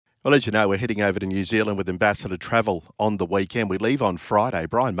Well, as you know, we're heading over to New Zealand with Ambassador Travel on the weekend. We leave on Friday.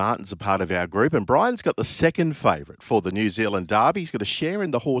 Brian Martin's a part of our group, and Brian's got the second favourite for the New Zealand Derby. He's got a share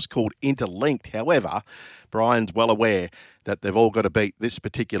in the horse called Interlinked. However, Brian's well aware that they've all got to beat this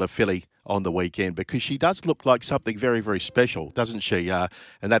particular filly on the weekend because she does look like something very, very special, doesn't she? And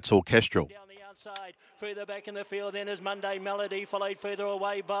that's Orchestral. Down the outside, further back in the field then is Monday Melody, followed further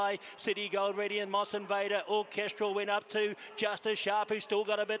away by City Gold Ready and Moss Invader. Orchestral went up to Justice Sharp, who's still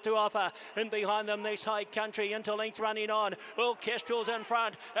got a bit to offer. And behind them, this High Country, Interlinked running on. Orchestral's in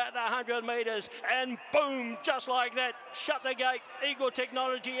front at the 100 metres, and boom, just like that, shut the gate. Eagle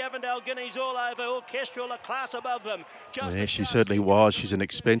Technology, Avondale Guineas all over. Orchestral a class above them. Yeah, she certainly was. She's an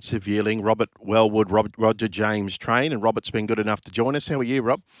expensive yearling. Robert Wellwood, Roger James train, and Robert's been good enough to join us. How are you,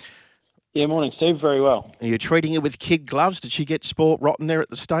 Rob? Yeah, morning, Steve. Very well. Are you treating her with kid gloves? Did she get sport rotten there at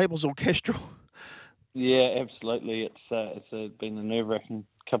the stables, Orchestral? Yeah, absolutely. It's been a nerve-wracking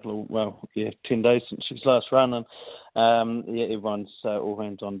couple of 10 days since she's last run, and everyone's all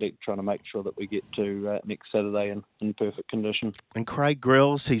hands on deck trying to make sure that we get to next Saturday in perfect condition. And Craig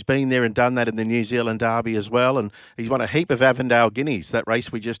Grills, he's been there and done that in the New Zealand Derby as well, and he's won a heap of Avondale Guineas, that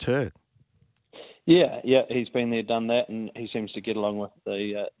race we just heard. Yeah, he's been there, done that, and he seems to get along with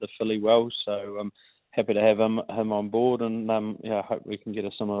the filly well. So I'm happy to have him on board, and I hope we can get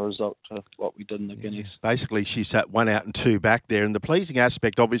a similar result to what we did in the Guineas. Basically, she sat 1 out and 2 back there, and the pleasing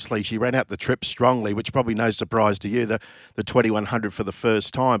aspect, obviously, she ran out the trip strongly, which probably no surprise to you, the 2100 for the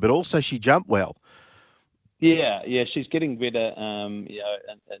first time, but also she jumped well. Yeah, she's getting better, in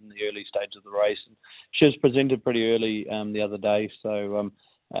the early stage of the race. She was presented pretty early the other day, so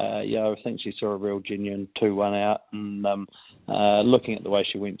I think she saw a real genuine 2-1 out, and looking at the way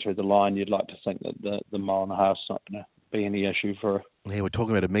she went through the line, you'd like to think that the mile and a half's not going to be any issue for her. Yeah, we're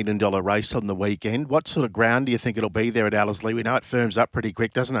talking about $1 million race on the weekend. What sort of ground do you think it'll be there at Ellerslie? We know it firms up pretty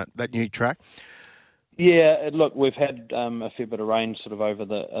quick, doesn't it, that new track? Yeah, look, we've had a fair bit of rain sort of over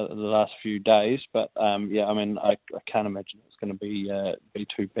the last few days, but I can't imagine it's going to be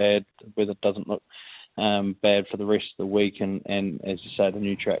too bad. The weather doesn't look bad for the rest of the week, and as you say, the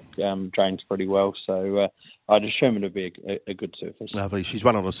new track drains pretty well, so I'd assume it'll be a good surface. Lovely. She's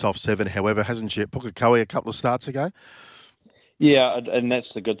run on a soft 7, however, hasn't she, at Pukekohe a couple of starts ago? Yeah, and that's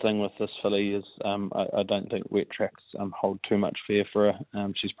the good thing with this filly is I don't think wet tracks hold too much fear for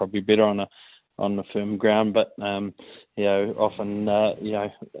her. She's probably better on the firm ground, but often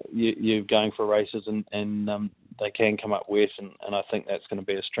you're going for races and they can come up wet, and I think that's going to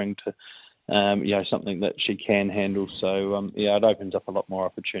be a string to something that she can handle. So it opens up a lot more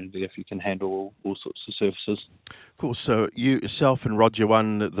opportunity if you can handle all sorts of surfaces. Cool. So you yourself and Roger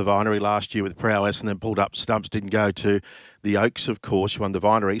won the Vinery last year with Prowess, and then pulled up stumps. Didn't go to the Oaks, of course. You won the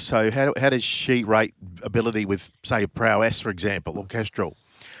Vinery. So how does she rate ability with, say, Prowess, for example, Orchestral?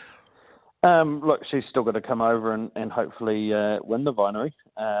 Look, she's still got to come over and hopefully win the Vinery.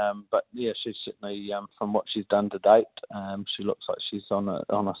 But yeah, she's certainly, from what she's done to date, she looks like she's on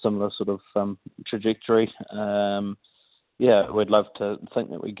a similar sort of trajectory. We'd love to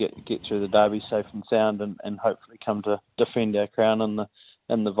think that we get through the Derby safe and sound, and hopefully come to defend our crown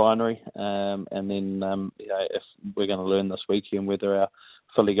in the Vinery. And then if we're going to learn this weekend whether our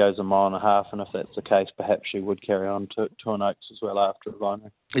filly goes a mile and a half, and if that's the case, perhaps she would carry on to an Oaks as well after a Vinery.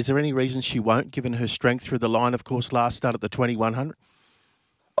 Is there any reason she won't, given her strength through the line, of course, last start at the 2100?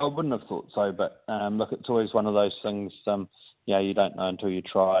 I wouldn't have thought so, but look, it's always one of those things. You don't know until you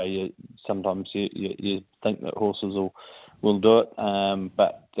try. Sometimes you think that horses will do it,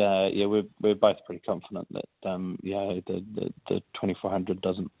 but we're both pretty confident that the 2400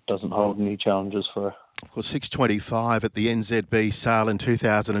 doesn't hold any challenges for her. Of course, 625 at the NZB sale in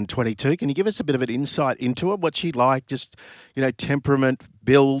 2022. Can you give us a bit of an insight into her? What's she like? Just, temperament,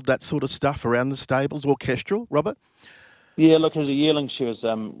 build, that sort of stuff around the stables, Orchestral, Robert? Yeah, look, as a yearling, she was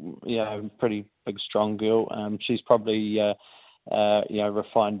a pretty big, strong girl. She's probably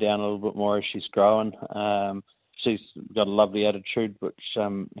refined down a little bit more as she's growing. She's got a lovely attitude, which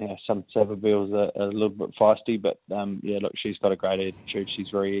some Savabils are a little bit feisty, but look, she's got a great attitude. She's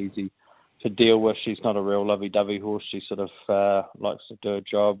very easy to deal with. She's not a real lovey-dovey horse. She sort of likes to do her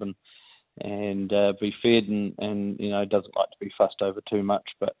job and be fed, and doesn't like to be fussed over too much.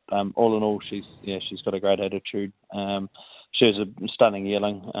 But all in all, she's got a great attitude. She was a stunning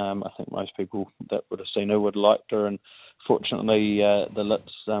yearling. I think most people that would have seen her would have liked her, and fortunately the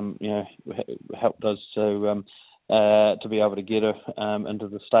Litz helped us to be able to get her into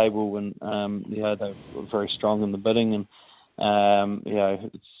the stable, and they were very strong in the bidding, and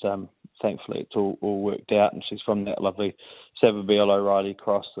it's thankfully it's all worked out, and she's from that lovely Savabeel O'Reilly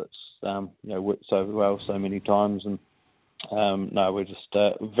cross that's worked so well so many times, and No, we're just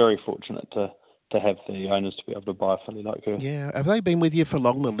very fortunate to have the owners to be able to buy a filly like her. Yeah. Have they been with you for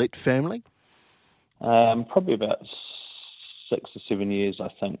long, the Litt family? Probably about 6 or 7 years, I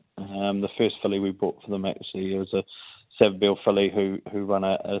think. The first filly we bought for them actually was a Savabeel filly who run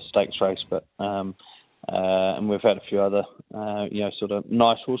a stakes race, but and we've had a few other sort of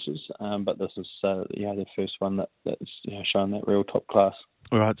nice horses, but this is the first one that's showing that real top class.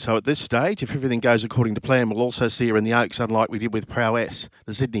 All right, so at this stage, if everything goes according to plan, we'll also see her in the Oaks, unlike we did with Prowess,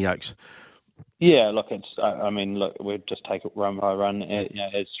 the Sydney Oaks. Yeah, look, we'd just take it run by run.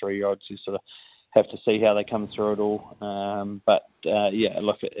 As 3-year-olds, you sort of have to see how they come through it all. At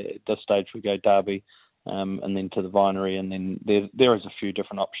this stage we go Derby, and then to the Vinery, and then there is a few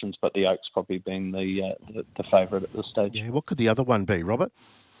different options, but the Oaks probably being the favourite at this stage. Yeah, what could the other one be, Robert?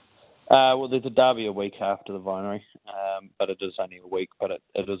 Well, there's a Derby a week after the Vinery, but it is only a week, but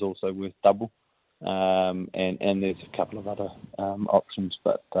it is also worth double. And there's a couple of other options,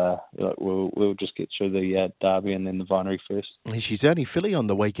 but we'll just get through the Derby and then the Vinery first. She's only filly on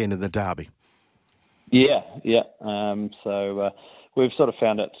the weekend in the Derby. Yeah. So we've sort of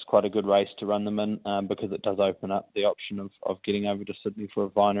found it's quite a good race to run them in because it does open up the option of getting over to Sydney for a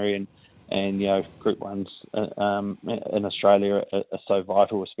Vinery, and Group 1s in Australia are so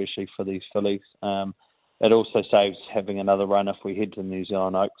vital, especially for these fillies. It also saves having another run if we head to New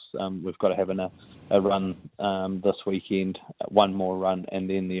Zealand Oaks. We've got to have a run this weekend, one more run, and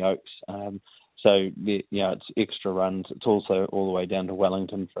then the Oaks. It's extra runs. It's also all the way down to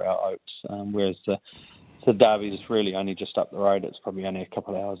Wellington for our Oaks, whereas the Derby is really only just up the road. It's probably only a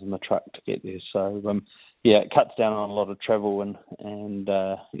couple of hours in the truck to get there. So, it cuts down on a lot of travel, and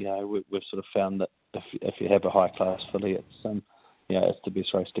we've sort of found that if you have a high-class filly, it's the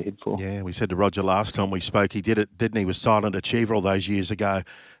best race to head for. Yeah, we said to Roger last time we spoke, he did it, didn't he, with Silent Achiever all those years ago,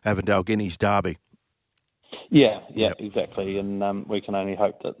 Avondale Guineas Derby. Yeah, exactly. And we can only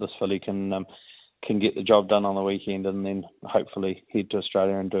hope that this filly can get the job done on the weekend, and then hopefully head to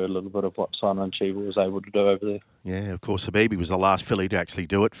Australia and do a little bit of what Silent Achiever was able to do over there. Yeah, of course, Habibi was the last filly to actually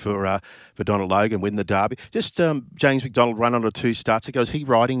do it for Donald Logan, win the Derby. Just James McDonald run on 2 starts ago. Is he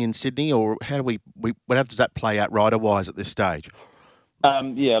riding in Sydney, or how does that play out rider-wise at this stage?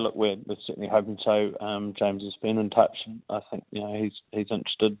 Look, we're certainly hoping so. James has been in touch. I think he's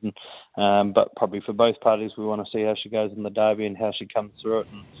interested, but probably for both parties, we want to see how she goes in the Derby and how she comes through it,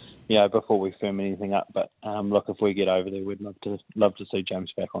 and before we firm anything up. But look, if we get over there, we'd love to see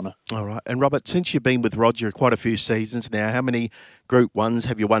James back on her. All right. And Robert, since you've been with Roger quite a few seasons now, how many Group 1s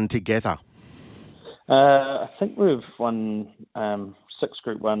have you won together? I think we've won 6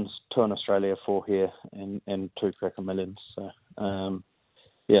 Group 1s, 2 in Australia, 4 here, and 2 Cracker Millions. So.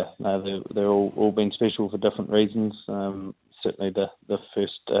 They're all been special for different reasons. Certainly, the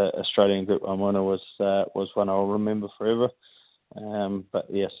first Australian Group 1 winner was one I'll remember forever. But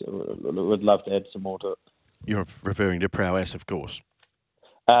yes, we'd love to add some more to it. You're referring to Prowess, of course.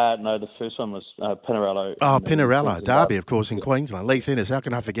 No, the first one was Pinarello. Oh, Pinarello, Derby, of course, in Queensland. Leith Innes, how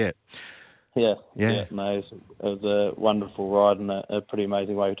can I forget? Yeah. No, it was a wonderful ride and a pretty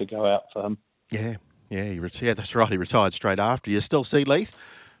amazing way to go out for him. Yeah, that's right. He retired straight after. You still see Leith?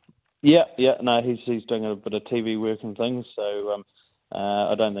 Yeah. No, he's doing a bit of TV work and things. So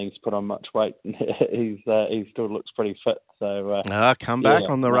I don't think he's put on much weight. He still looks pretty fit. So come back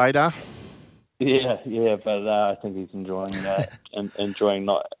on the radar. Yeah, but I think he's enjoying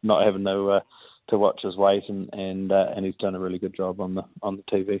not having to watch his weight, and he's done a really good job on the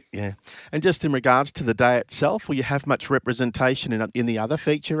TV. Yeah, and just in regards to the day itself, will you have much representation in the other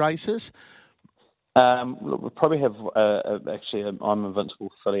feature races? Look, we probably have actually I'm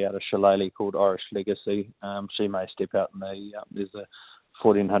Invincible filly out of Shillelagh called Irish Legacy. She may step out in there's a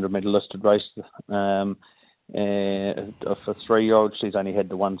 1400 metre listed race, and for 3-year-olds she's only had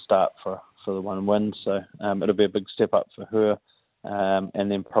the one start for the one win, so it'll be a big step up for her, and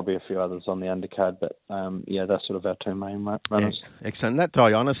then probably a few others on the undercard, but that's sort of our 2 main runners. Yeah, excellent. That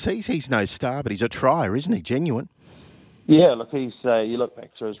Dionysus, he's no star, but he's a trier, isn't he? Genuine. Yeah, look, he's. You look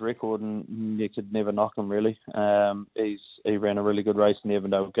back through his record, and you could never knock him really. He ran a really good race in the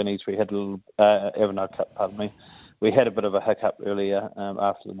Avondale Guineas. We had a little Avondale Cup. Pardon me. We had a bit of a hiccup earlier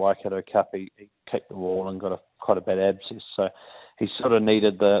after the Waikato Cup. He kicked the wall and got quite a bad abscess. So he sort of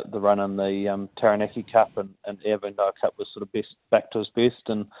needed the run in the Taranaki Cup, and the Avondale Cup was sort of back to his best.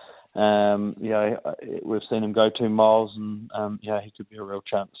 And we've seen him go 2 miles, and he could be a real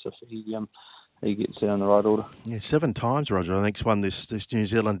chance if he gets there in the right order. Yeah, 7 times, Roger. I think he's won this New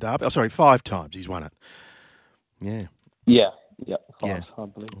Zealand Derby. 5 times he's won it. Yeah. Yep, 5, Yeah. I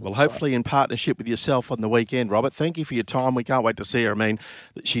believe. Well, hopefully in partnership with yourself on the weekend, Robert. Thank you for your time. We can't wait to see her. I mean,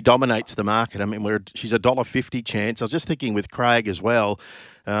 she dominates the market. I mean, she's $1.50 chance. I was just thinking with Craig as well.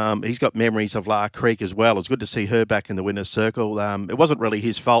 He's got memories of La Creek as well. It was good to see her back in the winner's circle. It wasn't really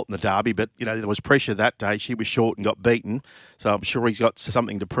his fault in the Derby, but, there was pressure that day. She was short and got beaten. So I'm sure he's got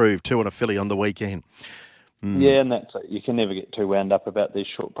something to prove too on a filly on the weekend. Yeah, and that's it. You can never get too wound up about these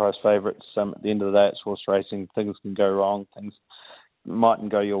short price favourites. At the end of the day, it's horse racing. Things can go wrong. Things mightn't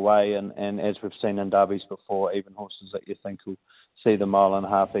go your way, and as we've seen in derbies before, even horses that you think will see the mile and a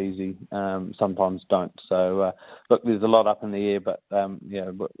half easy sometimes don't. So look, there's a lot up in the air, but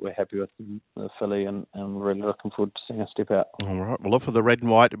we're happy with the filly, and we're really looking forward to seeing her step out. All right, we'll look for the red and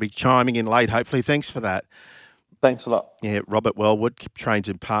white to be chiming in late, hopefully. Thanks for that. Thanks a lot. Yeah, Robert Wellwood trains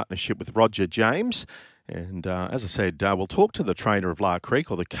in partnership with Roger James. And as I said, we'll talk to the trainer of La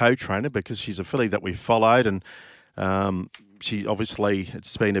Creek, or the co-trainer, because she's a filly that we've followed, and she obviously,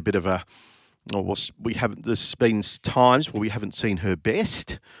 it's been a bit of a, there's been times where we haven't seen her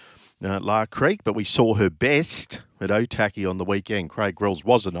best at La Creek, but we saw her best at Otaki on the weekend. Craig Grylls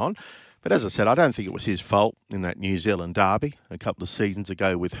wasn't on. But as I said, I don't think it was his fault in that New Zealand Derby a couple of seasons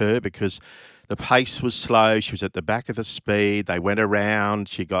ago with her, because the pace was slow. She was at the back of the speed. They went around.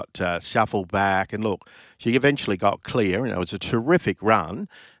 She got shuffled back. And look, she eventually got clear. It was a terrific run.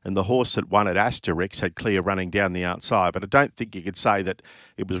 And the horse that won at Asterix had clear running down the outside. But I don't think you could say that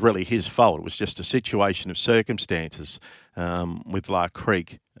it was really his fault. It was just a situation of circumstances with La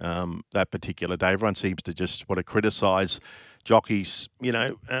Creek that particular day. Everyone seems to just want to criticise jockeys,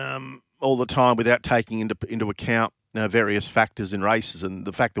 all the time without taking into account various factors in races, and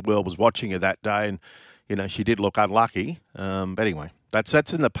the fact the world was watching her that day, and she did look unlucky. But anyway,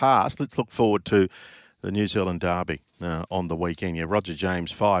 that's in the past. Let's look forward to the New Zealand Derby on the weekend. Yeah, Roger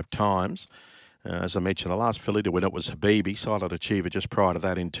James 5 times. As I mentioned, the last filly to win it was Habibi, Silent Achiever, just prior to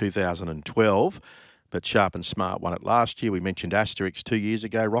that in 2012. But Sharp and Smart won it last year. We mentioned Asterix 2 years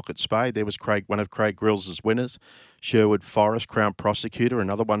ago. Rocket Spade, there was one of Craig Grylls' winners. Sherwood Forest, Crown Prosecutor,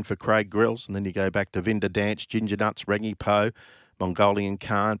 another one for Craig Grylls. And then you go back to Vinda Dance, Ginger Nuts, Rangi Po, Mongolian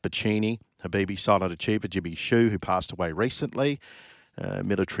Khan, Pacini, Habibi, Silent Achiever, Jimmy Shue, who passed away recently.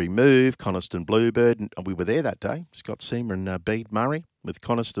 Military Move, Coniston Bluebird. And we were there that day. Scott Seamer and Bede Murray with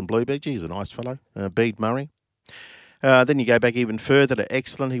Coniston Bluebird. He's a nice fellow, Bede Murray. Then you go back even further to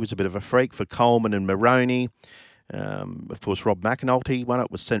Excellent. He was a bit of a freak for Coleman and Maroney. Of course, Rob McAnulty won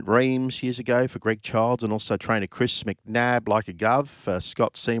it with St. Reems years ago for Greg Childs, and also trainer Chris McNabb, like a gov,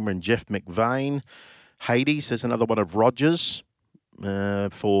 Scott Seamer and Jeff McVeigh. Hades, there's another one of Rogers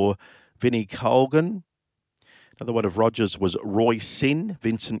for Vinnie Colgan. Another one of Rogers was Roy Sin.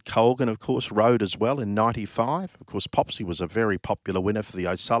 Vincent Colgan, of course, rode as well in 95. Of course, Popsy was a very popular winner for the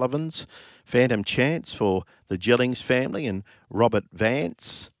O'Sullivans. Phantom Chance for the Jellings family, and Robert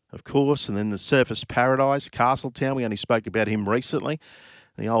Vance, of course. And then the Surface Paradise, Castletown. We only spoke about him recently.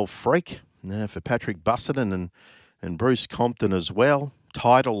 The old freak for Patrick Busselton and Bruce Compton as well.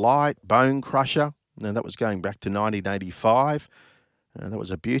 Tidal Light, Bone Crusher. Now, that was going back to 1985. That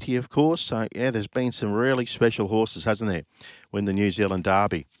was a beauty, of course. So, yeah, there's been some really special horses, hasn't there, win the New Zealand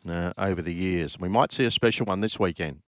Derby over the years. We might see a special one this weekend.